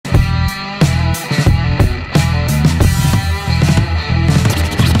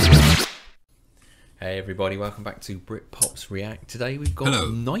everybody, welcome back to BritPops React. Today we've got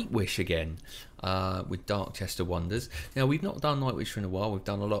Nightwish again with Dark Chester Wonders. Now we've not done Nightwish for a while. We've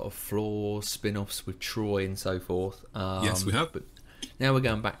done a lot of Floor spin-offs with Troy and so forth. Yes, we have. But now we're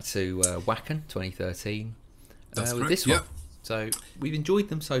going back to Wacken 2013 with this one. So we've enjoyed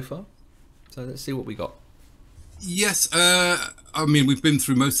them so far. So let's see what we got. Yes, I mean, we've been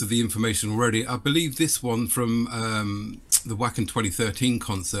through most of the information already. I believe this one from the Wacken 2013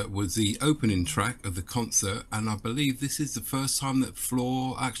 concert was the opening track of the concert, and I believe this is the first time that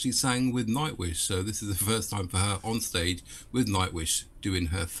Floor actually sang with Nightwish. So this is the first time for her on stage with Nightwish doing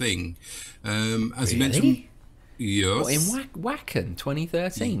her thing. As you mentioned, yes. What, in Wacken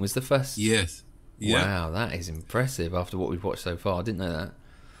 2013 was the first? Yes. Yeah. Wow, that is impressive after what we've watched so far. I didn't know that.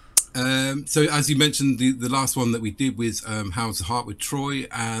 So as you mentioned, the last one that we did was How's the Heart with Troy,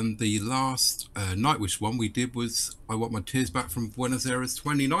 and the last Nightwish one we did was I Want My Tears Back from Buenos Aires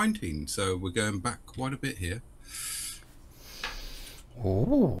 2019. So we're going back quite a bit here.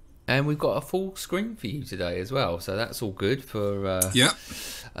 Oh, and we've got a full screen for you today as well, so that's all good for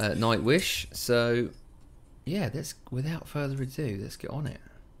Nightwish. So yeah, let's, without further ado, let's get on it.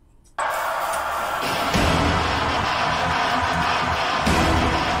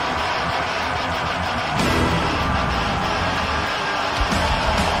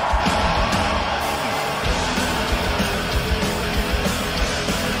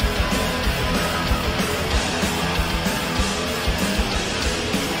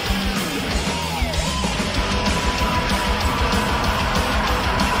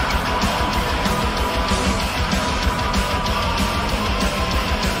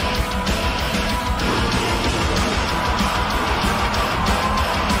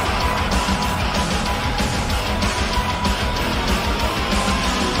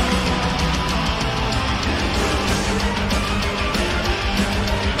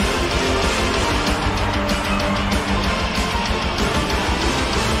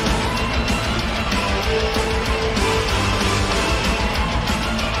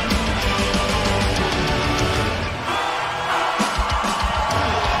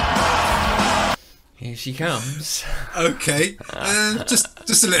 Here she comes. Okay,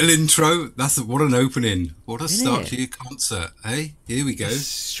 just a little intro. What an opening! What a start to your concert, hey? Here we go.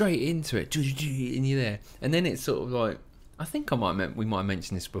 Straight into it, and you're there. And then it's sort of like, I think we might have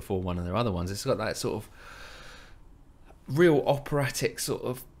mentioned this before, one of their other ones. It's got that sort of real operatic sort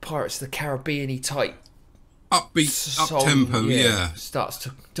of Pirates of the Caribbean-y type, upbeat, up tempo, yeah. Starts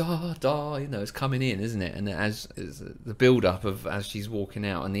to da, you know, it's coming in, isn't it? And as the build up of as she's walking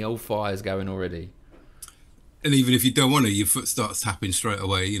out, and the old fire's going already. And even if you don't want to, your foot starts tapping straight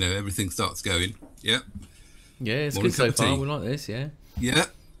away. You know, everything starts going. Yeah. Yeah, it's good so far. We like this, yeah. Yeah.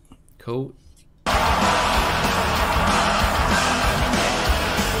 Cool.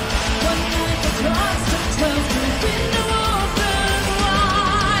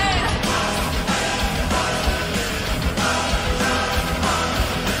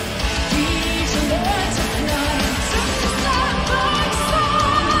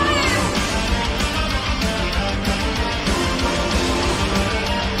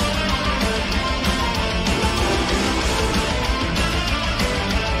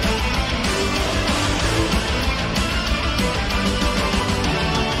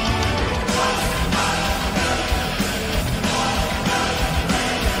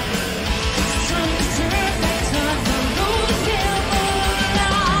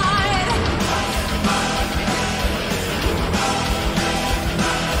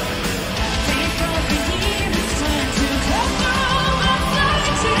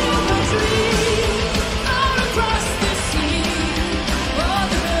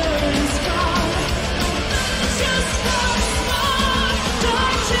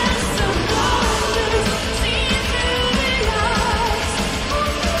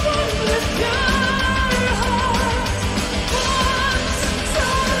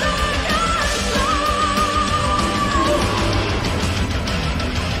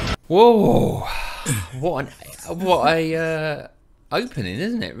 Whoa! What a opening,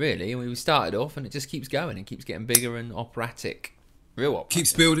 isn't it? Really, I mean, we started off, and it just keeps going and keeps getting bigger and operatic, real operatic.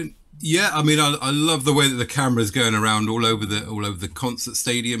 Keeps building. Yeah, I mean, I love the way that the camera's going around all over the concert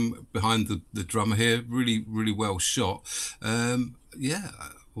stadium behind the drummer here. Really, really well shot. Yeah,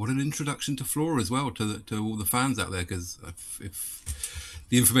 what an introduction to Floor as well to all the fans out there, because if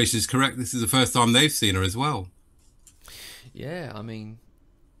the information is correct, this is the first time they've seen her as well. Yeah, I mean,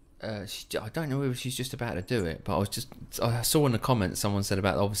 I don't know if she's just about to do it, but I saw in the comments someone said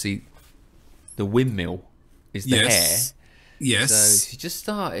about, obviously the windmill is the hair, So Yes. she just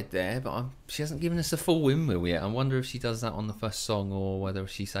started there, but she hasn't given us a full windmill yet. I wonder if she does that on the first song or whether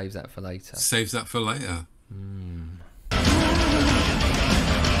she saves that for later. Saves that for later.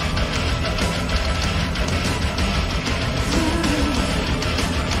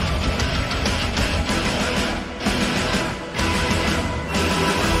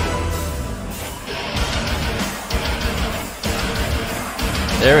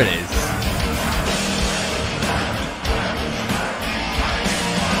 There it is.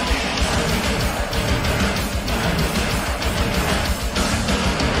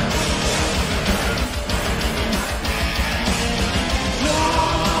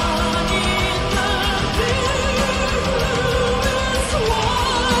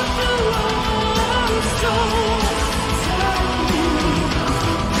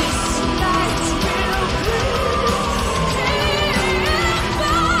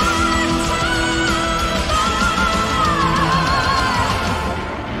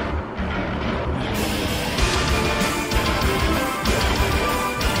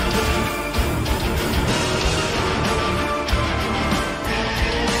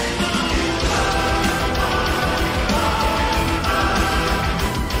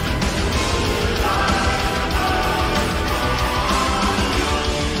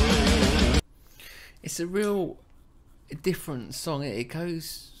 It's a real different song. It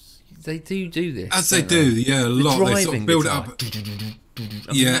goes. They do this. As they do, yeah, a lot. They sort of build it guitar, up.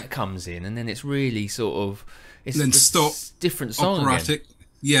 Yeah, that comes in, and then it's really sort of. It's then stop. Different song. Operatic. Again.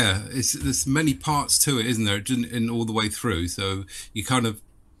 Yeah, there's many parts to it, isn't there? In all the way through, so you can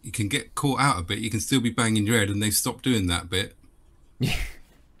get caught out a bit. You can still be banging your head, and they've stopped doing that bit. Yeah.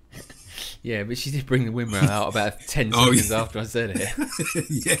 Yeah, but she did bring the windmill out about 10 seconds after I said it.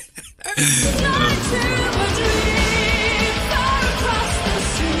 Yeah.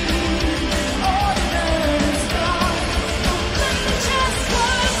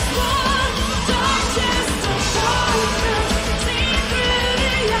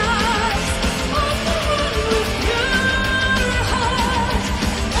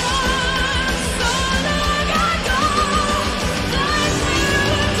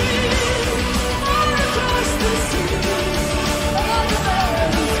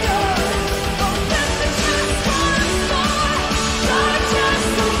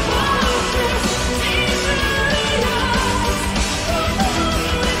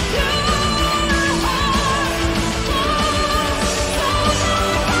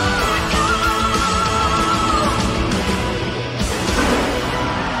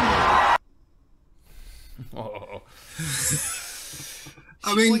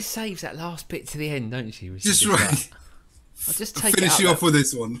 I mean, she always saves that last bit to the end, don't she? Just right. I'll just take finish it you off with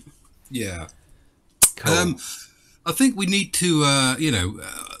this one. Yeah. Cool. I think we need to,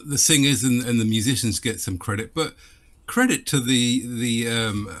 the singers and the musicians get some credit, but credit to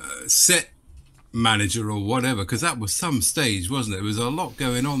the set manager or whatever, because that was some stage, wasn't it? There was a lot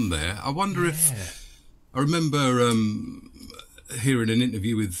going on there. I wonder if I remember hearing an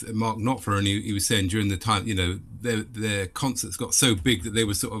interview with Mark Knopfler, and he was saying during the time, their concerts got so big that they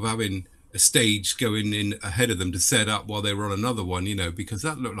were sort of having a stage going in ahead of them to set up while they were on another one, because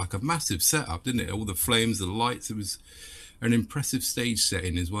that looked like a massive setup, didn't it? All the flames, the lights, it was an impressive stage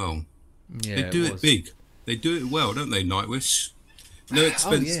setting as well. Yeah, they do it big. They do it well, don't they, Nightwish? No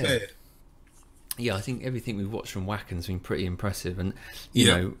expense spared. Yeah, I think everything we've watched from Wacken's been pretty impressive, and you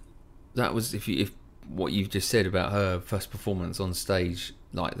know, that was if what you've just said about her first performance on stage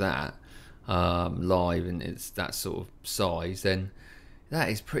like that, live, and it's that sort of size, then that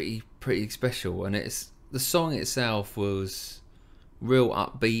is pretty special. And it's the song itself was real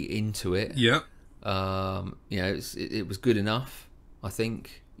upbeat into it. Yeah. It was good enough. I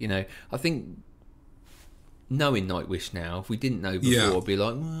think knowing Nightwish now, if we didn't know before, I'd be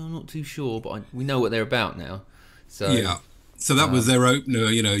like, well, I'm not too sure, but we know what they're about now. So yeah. So that was their opener.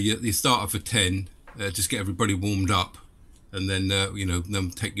 You start off at 10, just get everybody warmed up, and then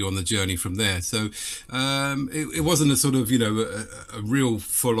them take you on the journey from there. So it wasn't a sort of a real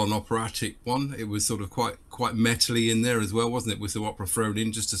full-on operatic one. It was sort of quite metally in there as well, wasn't it? With some opera thrown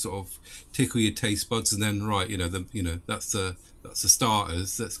in just to sort of tickle your taste buds, and then that's the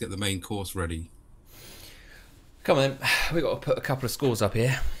starters. Let's get the main course ready. Come on, then. We've got to put a couple of scores up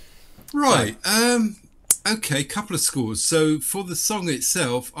here. Right. Okay, couple of scores. So for the song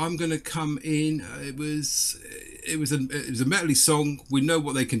itself, I'm going to come in. It was a metally song. We know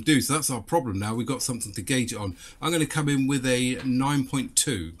what they can do, so that's our problem now. We've got something to gauge it on. I'm going to come in with a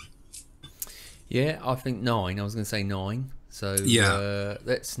 9.2. Yeah, I think 9. I was going to say 9. So yeah,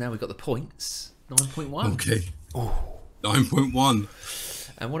 now we've got the points. 9.1. Okay. 9.1.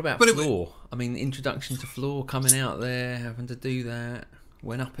 And what about floor? I mean, introduction to Floor, coming out there, having to do that.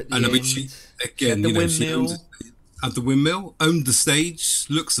 Went up at the And end. I mean, she again, had the you know, she windmill. had the windmill, owned the stage,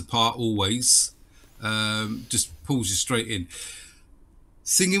 looks the part always, just pulls you straight in.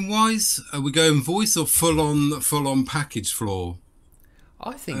 Singing wise, are we going voice or full on package Floor?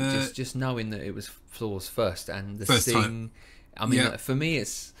 I think just knowing that it was Floor's first and the First sing. time. I mean, Yeah. like, for me,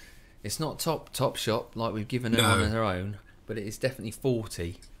 it's not top shop like we've given her No. on her own, but it is definitely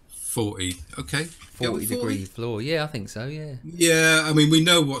 40. 40. Okay. 40 degree Floor. Yeah, I think so. Yeah. Yeah, I mean, we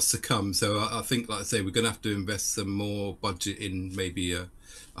know what's to come, so I think, like I say, we're going to have to invest some more budget in maybe a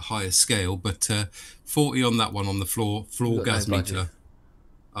higher scale, but 40 on that one on the floor We've got gas no budget. meter.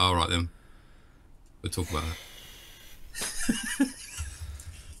 All right then, we'll talk about that.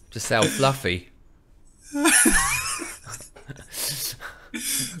 Just how fluffy.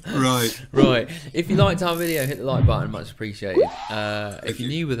 Right. Right. If you liked our video, hit the like button. Much appreciated. If you're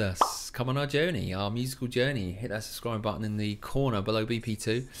new with us, come on our journey, our musical journey. Hit that subscribe button in the corner below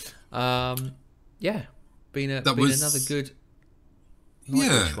BP2. Yeah, been another good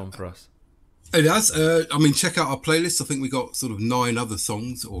Nightwish one for us. It has. I mean, check out our playlist. I think we got sort of 9 other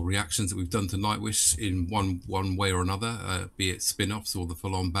songs or reactions that we've done to Nightwish in one way or another, be it spin-offs or the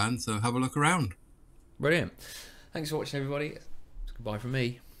full-on band. So have a look around. Brilliant. Thanks for watching, everybody. Goodbye from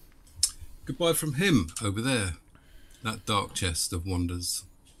me. Goodbye from him over there. That dark chest of wonders.